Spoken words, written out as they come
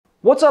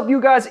What's up, you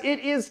guys? It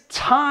is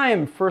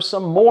time for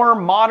some more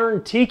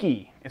modern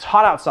tiki. It's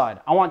hot outside.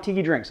 I want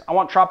tiki drinks. I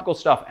want tropical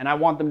stuff, and I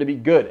want them to be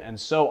good. And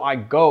so I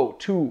go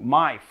to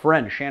my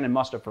friend Shanon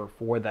Mustipher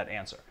for that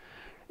answer.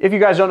 If you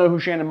guys don't know who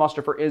Shanon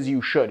Mustipher is,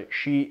 you should.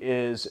 She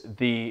is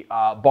the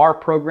bar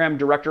program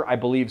director, I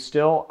believe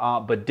still,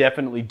 but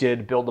definitely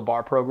did build the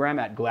bar program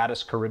at Glady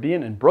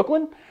Caribbean in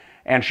Brooklyn.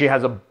 And she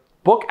has a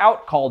book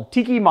out called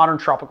Tiki Modern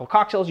Tropical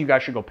Cocktails. You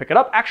guys should go pick it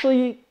up.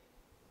 Actually,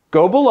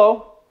 go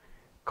below.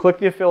 Click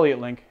the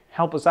affiliate link,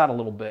 help us out a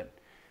little bit.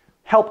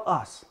 Help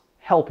us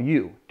help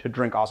you to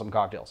drink awesome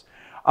cocktails.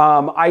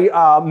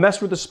 I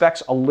messed with the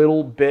specs a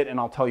little bit, and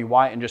I'll tell you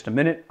why in just a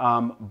minute.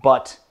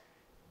 But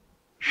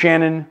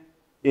Shanon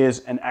is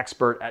an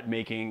expert at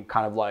making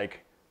kind of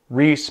like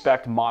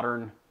respect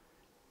modern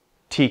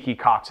tiki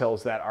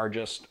cocktails that are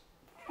just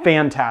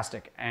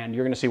fantastic, and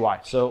you're gonna see why.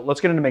 So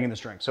let's get into making this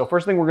drink. So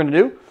first thing we're gonna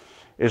do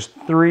is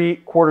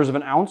 3/4 of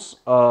an ounce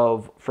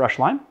of fresh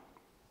lime.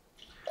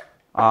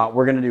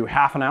 We're going to do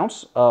 1/2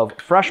 ounce of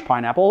fresh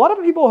pineapple. A lot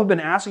of people have been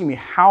asking me,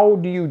 how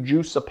do you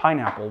juice a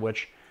pineapple?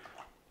 Which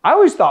I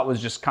always thought was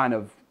just kind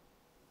of,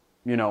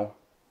 you know,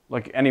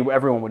 like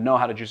everyone would know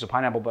how to juice a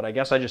pineapple, but I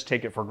guess I just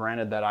take it for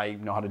granted that I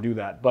know how to do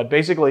that. But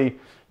basically,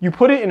 you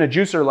put it in a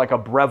juicer like a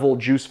Breville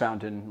juice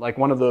fountain, like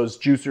one of those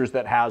juicers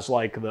that has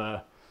like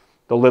the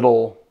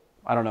little,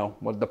 I don't know,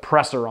 the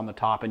presser on the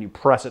top, and you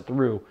press it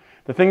through.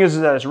 The thing is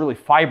that it's really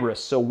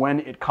fibrous, so when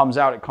it comes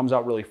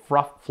out really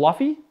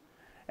fluffy.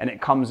 And it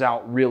comes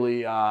out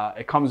really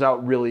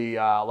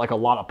like a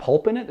lot of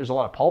pulp in it. There's a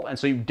lot of pulp, and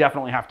so you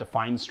definitely have to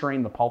fine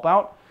strain the pulp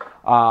out.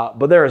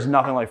 But there is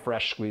nothing like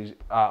fresh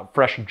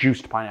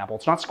juiced pineapple.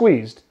 It's not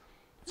squeezed.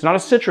 It's not a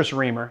citrus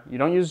reamer. You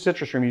don't use a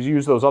citrus reamer. You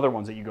use those other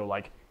ones that you go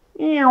like,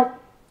 ew.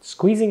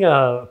 Squeezing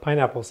a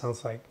pineapple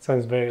sounds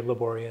very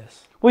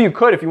laborious. Well, you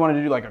could if you wanted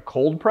to do like a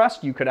cold press.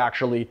 You could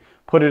actually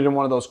put it in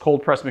one of those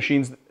cold press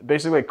machines.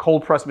 Basically, a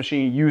cold press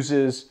machine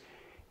uses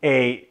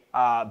a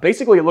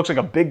basically, it looks like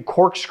a big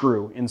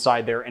corkscrew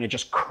inside there, and it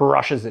just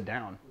crushes it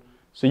down.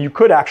 So you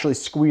could actually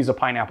squeeze a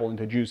pineapple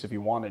into juice if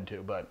you wanted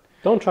to, but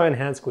don't try and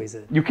hand squeeze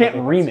it. You can't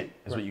ream it,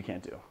 is what you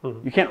can't do.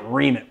 Mm-hmm. You can't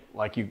ream it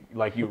like you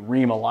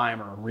ream a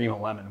lime or ream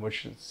a lemon,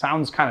 which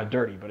sounds kind of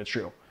dirty, but it's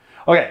true.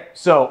 Okay,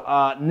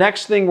 so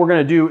next thing we're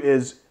gonna do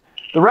is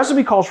the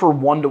recipe calls for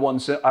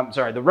 1:1. I'm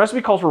sorry, the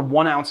recipe calls for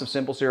 1 ounce of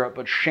simple syrup,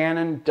 but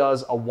Shanon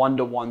does a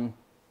 1:1.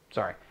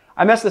 Sorry,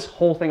 I messed this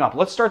whole thing up.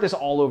 Let's start this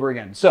all over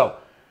again. So.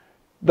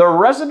 The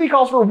recipe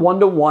calls for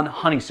 1:1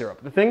 honey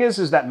syrup. The thing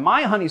is that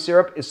my honey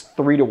syrup is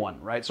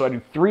 3:1, right? So I do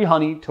 3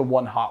 honey to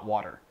 1 hot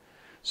water,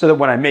 so that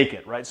when I make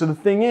it, right? So the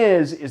thing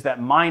is that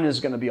mine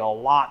is going to be a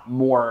lot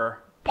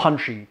more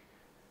punchy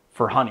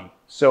for honey.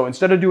 So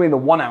instead of doing the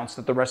 1 ounce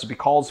that the recipe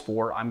calls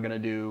for, I'm going to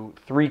do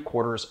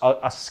 3/4,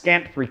 a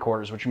scant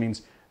 3/4, which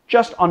means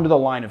just under the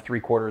line of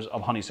 3/4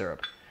 of honey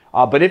syrup.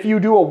 But if you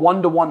do a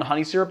 1:1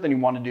 honey syrup, then you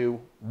want to do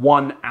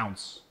 1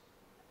 ounce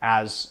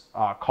as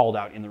called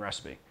out in the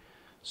recipe.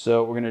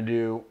 So we're gonna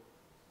do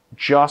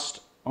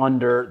just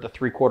under the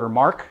 3/4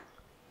 mark.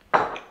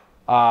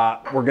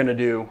 We're gonna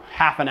do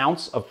 1/2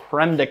 ounce of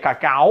creme de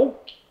cacao.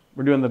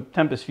 We're doing the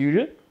Tempest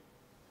Fusion.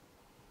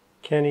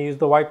 Can you use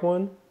the white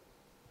one?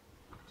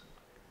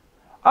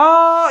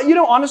 You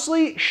know,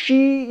 honestly,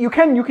 you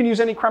can use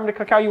any creme de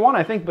cacao you want,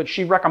 I think, but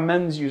she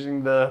recommends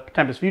using the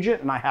Tempest Fusion,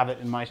 and I have it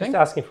in my thing.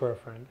 Just asking for a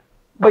friend.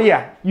 But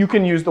yeah, you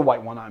can use the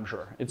white one, I'm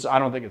sure. I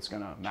don't think it's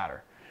gonna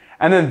matter.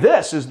 And then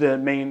this is the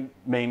main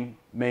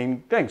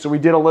thing. So we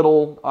did a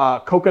little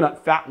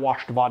coconut fat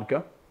washed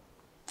vodka.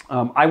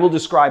 I will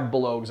describe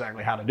below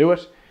exactly how to do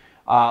it.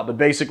 But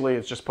basically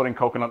it's just putting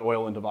coconut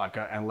oil into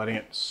vodka and letting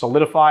it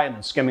solidify and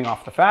then skimming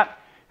off the fat.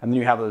 And then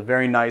you have a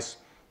very nice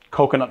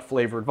coconut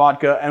flavored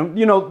vodka. And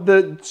you know,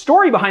 the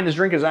story behind this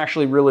drink is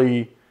actually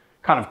really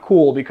kind of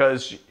cool,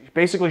 because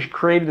basically she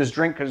created this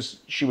drink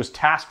because she was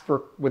tasked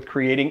with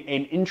creating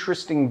an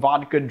interesting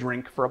vodka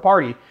drink for a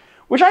party,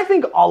 which I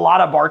think a lot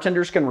of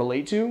bartenders can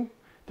relate to.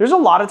 There's a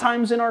lot of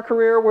times in our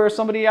career where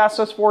somebody asks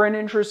us for an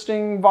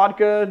interesting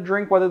vodka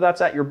drink, whether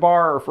that's at your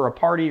bar or for a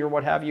party or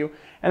what have you.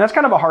 And that's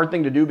kind of a hard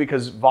thing to do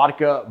because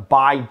vodka,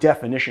 by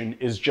definition,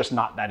 is just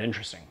not that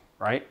interesting,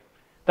 right?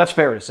 That's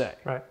fair to say.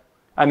 Right.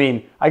 I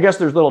mean, I guess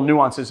there's little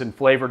nuances in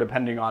flavor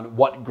depending on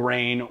what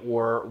grain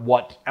or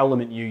what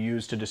element you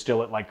use to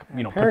distill it, like,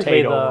 you know,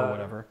 Apparently potato or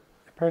whatever.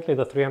 Apparently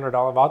the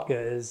 $300 vodka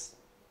is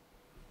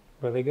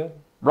really good.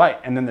 Right,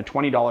 and then the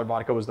 $20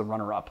 vodka was the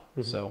runner-up.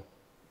 Mm-hmm. So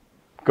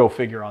go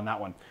figure on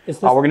that one.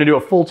 We're going to do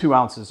a full 2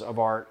 ounces of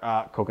our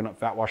coconut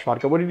fat wash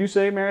vodka. What did you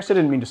say, Maris? I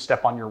didn't mean to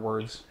step on your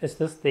words. Is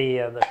this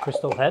the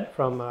Crystal Head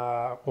from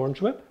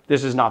Orange Whip?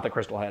 This is not the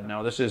Crystal Head,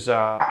 no. This is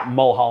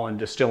Mulholland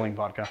distilling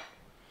vodka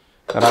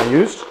that I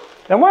used.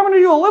 Then we're going to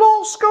do a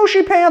little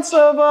scoshy pants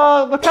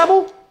of the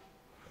Pebble.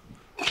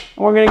 And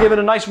we're going to give it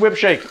a nice whip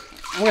shake.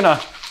 We're going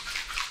to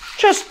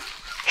just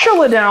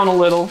chill it down a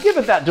little. Give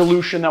it that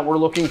dilution that we're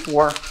looking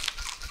for.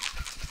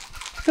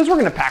 Because we're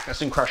going to pack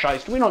this in crush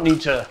ice. We don't need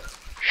to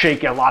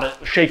shake a lot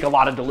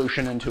of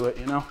dilution into it,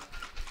 you know.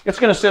 It's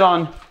going to sit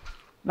on,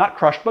 not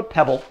crushed, but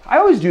pebble. I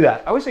always do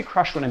that. I always say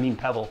crushed when I mean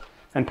pebble.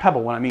 And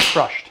pebble when I mean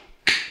crushed.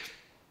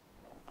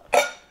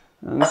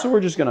 And so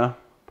we're just gonna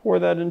pour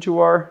that into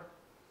our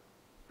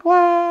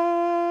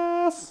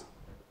glass.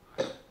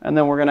 And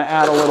then we're gonna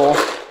add a little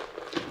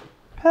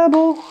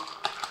pebble.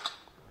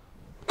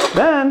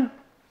 Then,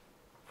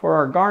 for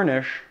our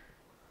garnish,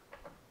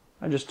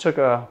 I just took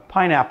a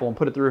pineapple and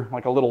put it through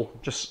like a little,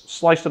 just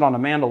sliced it on a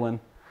mandolin.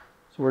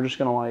 So we're just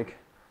gonna like,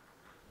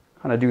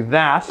 kind of do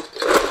that.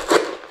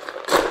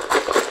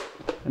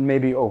 And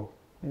maybe,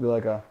 maybe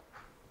like a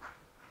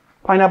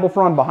pineapple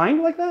frond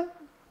behind like that?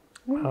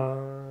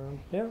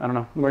 Yeah. I don't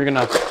know. We're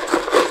gonna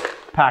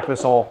pack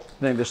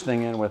this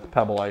thing in with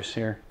pebble ice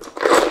here.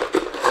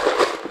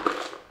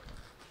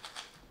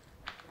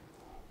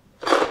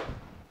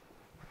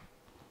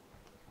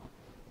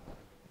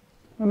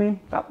 I mean,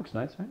 that looks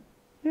nice, right?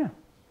 Yeah.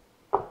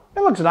 It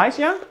looks nice,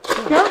 yeah?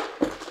 Yeah?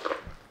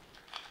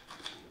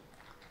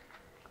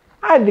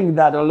 I think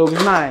that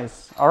looks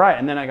nice. All right,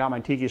 and then I got my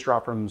tiki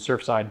straw from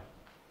Surfside.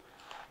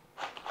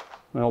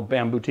 My old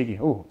bamboo tiki.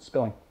 Ooh, it's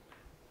spilling.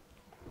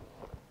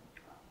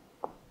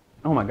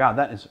 Oh my God,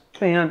 that is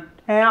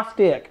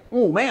fantastic.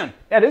 Oh man,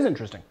 that is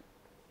interesting.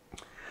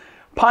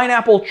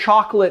 Pineapple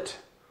chocolate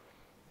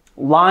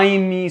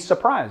limey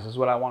surprise is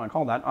what I want to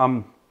call that.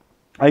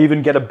 I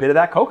even get a bit of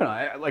that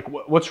coconut.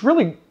 What's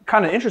really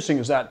kind of interesting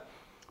is that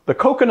the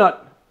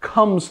coconut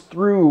comes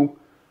through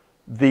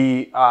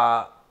the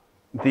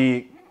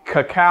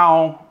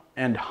cacao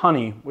and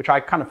honey, which I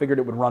kind of figured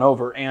it would run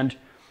over, and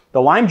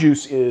the lime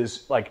juice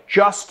is like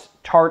just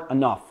tart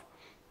enough.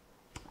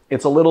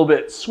 It's a little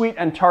bit sweet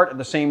and tart at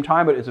the same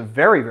time, but it's a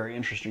very, very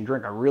interesting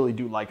drink. I really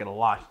do like it a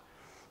lot.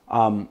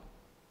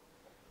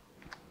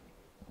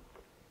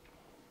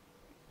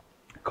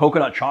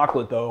 Coconut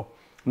chocolate though,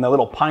 and the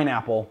little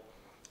pineapple,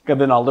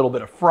 giving a little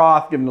bit of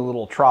froth, giving a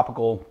little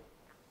tropical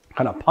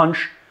kind of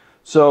punch.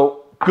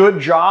 So good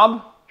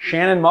job,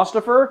 Shanon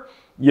Mustipher.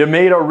 You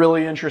made a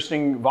really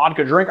interesting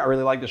vodka drink. I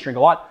really like this drink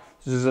a lot.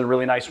 This is a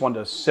really nice one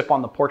to sip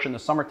on the porch in the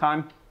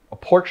summertime. A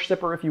porch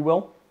sipper, if you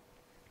will.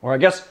 Or I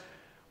guess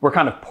we're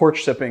kind of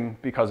porch sipping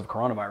because of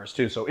coronavirus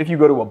too. So if you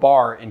go to a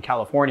bar in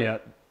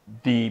California,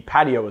 the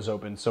patio is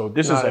open. So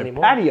this is a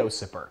patio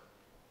sipper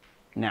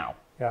now.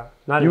 Yeah.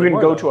 You can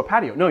go to a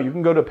patio. No, you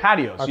can go to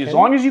patios. Okay. As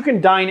long as you can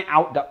dine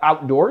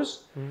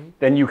outdoors,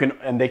 then you can,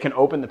 and they can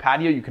open the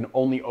patio. You can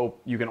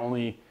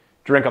only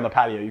drink on the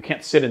patio. You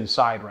can't sit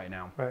inside right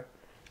now. Right.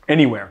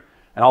 Anywhere.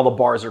 And all the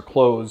bars are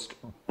closed.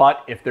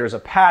 But if there's a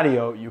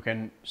patio, you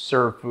can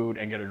serve food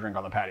and get a drink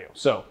on the patio.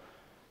 So,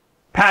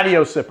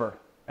 patio sipper.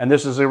 And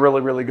this is a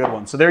really, really good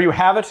one. So there you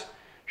have it.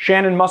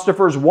 Shanon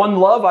Mustipher's One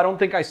Love. I don't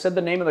think I said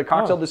the name of the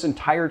cocktail this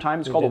entire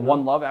time. It's called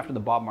One Love after the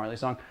Bob Marley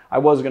song. I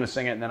was going to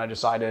sing it, and then I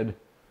decided,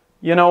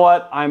 you know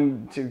what?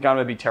 I'm going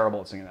to be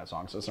terrible at singing that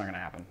song, so it's not going to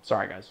happen.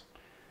 Sorry, guys.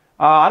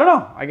 I don't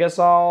know. I guess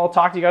I'll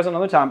talk to you guys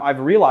another time. I've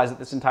realized that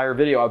this entire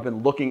video I've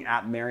been looking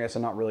at Marius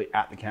and not really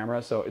at the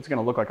camera, so it's going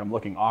to look like I'm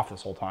looking off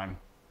this whole time.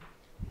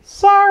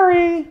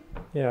 Sorry.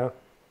 Yeah.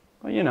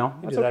 Well, you know,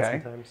 that's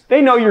okay.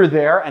 They know you're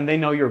there, and they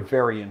know you're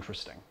very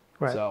interesting.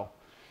 Right. So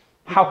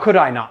how could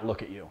I not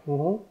look at you?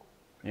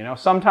 Mm-hmm. You know,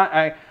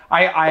 sometimes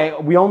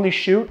we only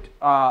shoot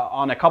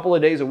on a couple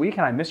of days a week,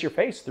 and I miss your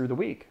face through the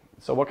week.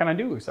 So what can I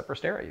do except for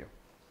stare at you?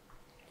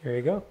 Here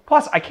you go.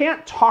 Plus, I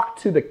can't talk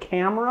to the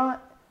camera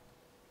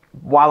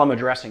while I'm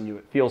addressing you.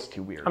 It feels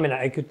too weird. I mean,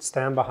 I could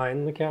stand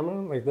behind the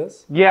camera like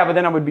this. Yeah, but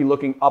then I would be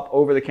looking up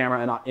over the camera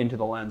and not into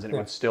the lens, and it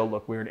would still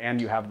look weird. And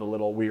you have the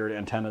little weird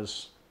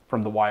antennas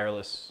from the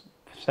wireless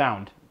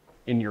sound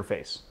in your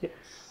face. Yes.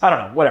 I don't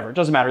know, whatever, it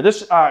doesn't matter.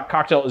 This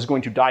cocktail is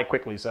going to die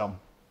quickly, so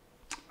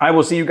I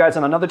will see you guys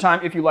on another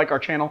time. If you like our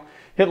channel,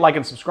 hit like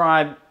and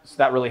subscribe. So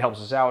that really helps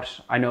us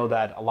out. I know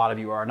that a lot of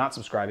you are not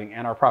subscribing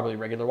and are probably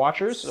regular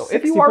watchers. So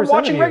if you are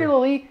watching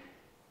regularly,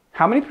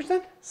 how many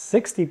percent?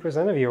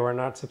 60% of you are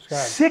not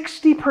subscribed.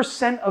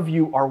 60% of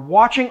you are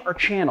watching our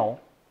channel,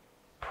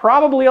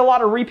 probably a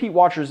lot of repeat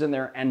watchers in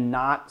there, and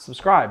not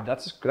subscribed.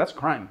 That's a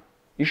crime.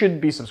 You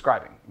should be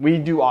subscribing. We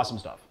do awesome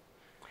stuff.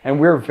 And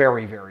we're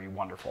very, very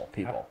wonderful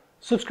people. Yeah.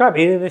 Subscribe,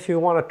 even if you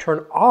want to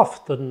turn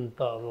off the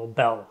little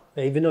bell.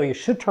 Even though you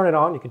should turn it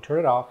on, you can turn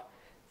it off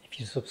if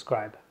you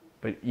subscribe.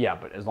 But yeah,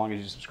 but as long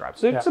as you subscribe.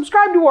 So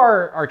subscribe to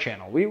our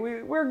channel.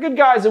 We're good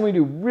guys, and we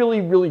do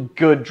really, really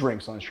good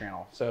drinks on this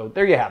channel. So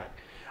there you have it.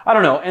 I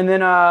don't know. And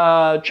then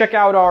check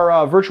out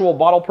our virtual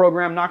bottle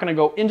program. Not going to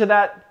go into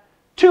that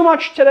too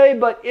much today,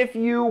 but if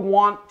you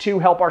want to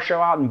help our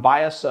show out and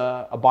buy us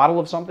a bottle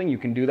of something, you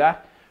can do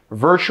that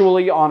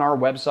virtually on our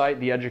website,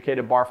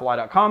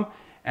 theeducatedbarfly.com.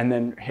 And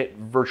then hit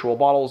virtual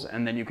bottles,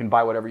 and then you can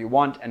buy whatever you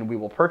want, and we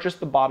will purchase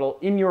the bottle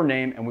in your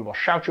name, and we will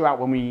shout you out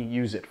when we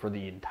use it for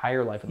the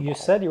entire life of the bottle. You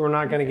said you were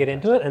not going to get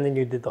into it, and then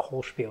you did the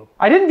whole spiel.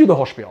 I didn't do the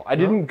whole spiel. I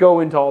didn't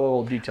go into all the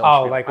little details.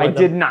 Oh, like I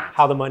did not.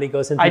 How the money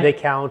goes into the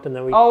account, and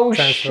then we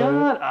transfer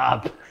shut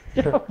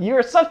it. up.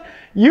 You're such...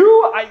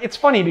 It's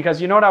funny, because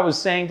you know what I was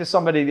saying to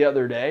somebody the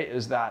other day,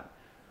 is that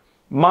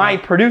my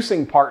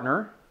producing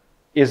partner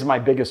is my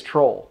biggest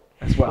troll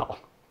as well.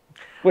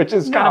 which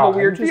is kind of a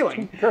weird I'm just feeling.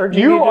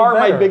 encouraging You you to do are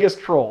my better. biggest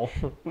troll.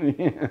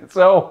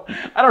 So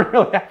I don't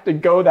really have to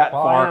go that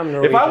far. I am If I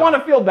Norwegian. want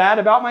to feel bad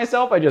about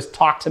myself, I just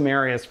talk to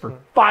Marius for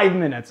 5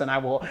 minutes and I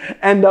will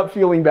end up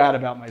feeling bad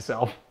about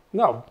myself.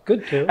 No,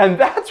 good too. And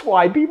that's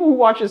why people who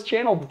watch this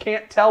channel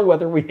can't tell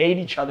whether we hate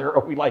each other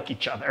or we like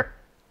each other.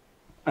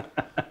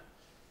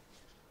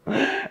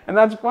 And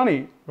that's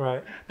funny.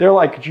 Right. They're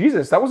like,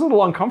 Jesus, that was a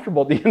little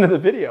uncomfortable at the end of the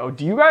video. Are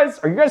you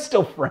guys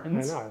still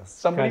friends? I know.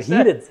 Somebody Got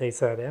said. heated, they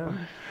said, yeah.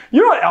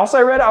 You know what else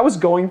I read? I was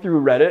going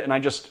through Reddit and I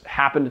just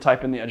happened to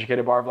type in the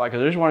educated barfly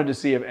because I just wanted to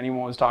see if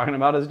anyone was talking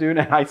about us, dude.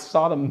 And I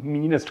saw the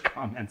meanest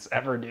comments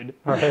ever, dude.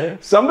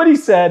 Right. Somebody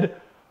said,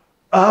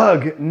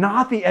 ugh,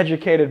 not the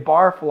educated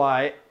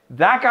barfly.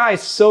 That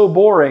guy's so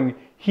boring.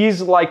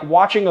 He's like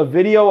watching a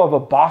video of a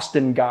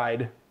Boston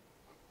guide.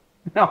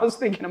 And I was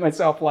thinking to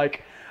myself,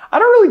 like, I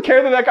don't really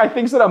care that guy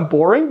thinks that I'm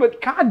boring,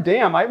 but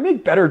goddamn, I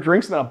make better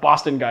drinks than a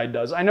Boston guide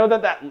does. I know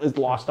that is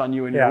lost on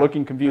you and you're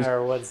looking confused.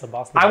 Or what's the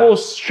Boston I guide? will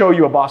show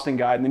you a Boston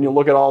guide, and then you'll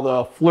look at all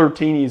the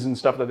flirtinis and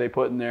stuff that they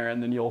put in there,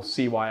 and then you'll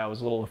see why I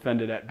was a little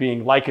offended at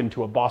being likened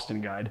to a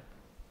Boston guide.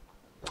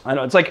 I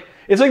know, it's like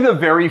the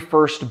very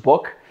first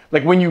book.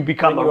 Like when you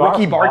become When a you are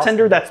rookie from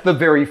bartender, Boston. that's the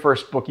very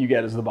first book you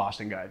get is the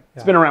Boston Guide.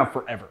 It's been around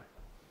forever.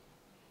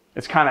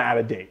 It's kind of out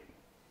of date.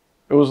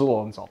 It was a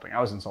little insulting.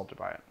 I was insulted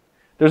by it.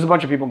 There's a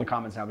bunch of people in the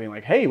comments now being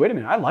like, hey, wait a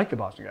minute, I like the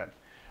Boston Guide.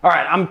 All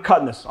right, I'm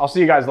cutting this. I'll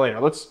see you guys later.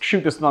 Let's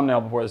shoot this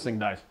thumbnail before this thing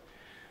dies.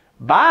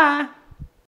 Bye.